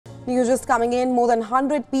News just coming in, more than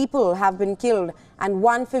 100 people have been killed and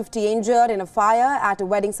 150 injured in a fire at a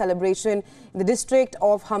wedding celebration in the district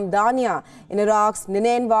of Al-Hamdaniya in Iraq's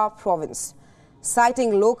Nineveh province.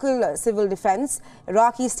 Citing local civil defense,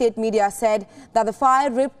 Iraqi state media said that the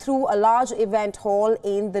fire ripped through a large event hall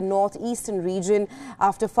in the northeastern region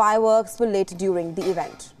after fireworks were lit during the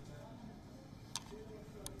event.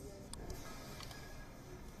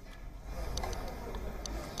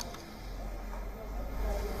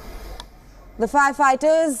 The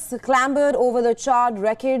firefighters clambered over the charred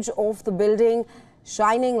wreckage of the building,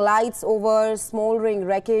 shining lights over smoldering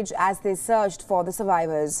wreckage as they searched for the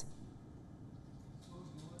survivors.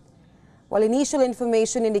 While initial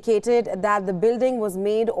information indicated that the building was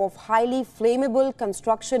made of highly flammable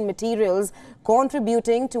construction materials,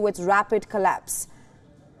 contributing to its rapid collapse.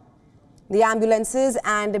 The ambulances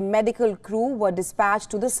and medical crew were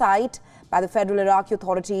dispatched to the site by the federal Iraqi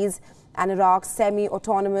authorities and Iraq's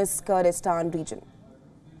semi-autonomous Kurdistan region.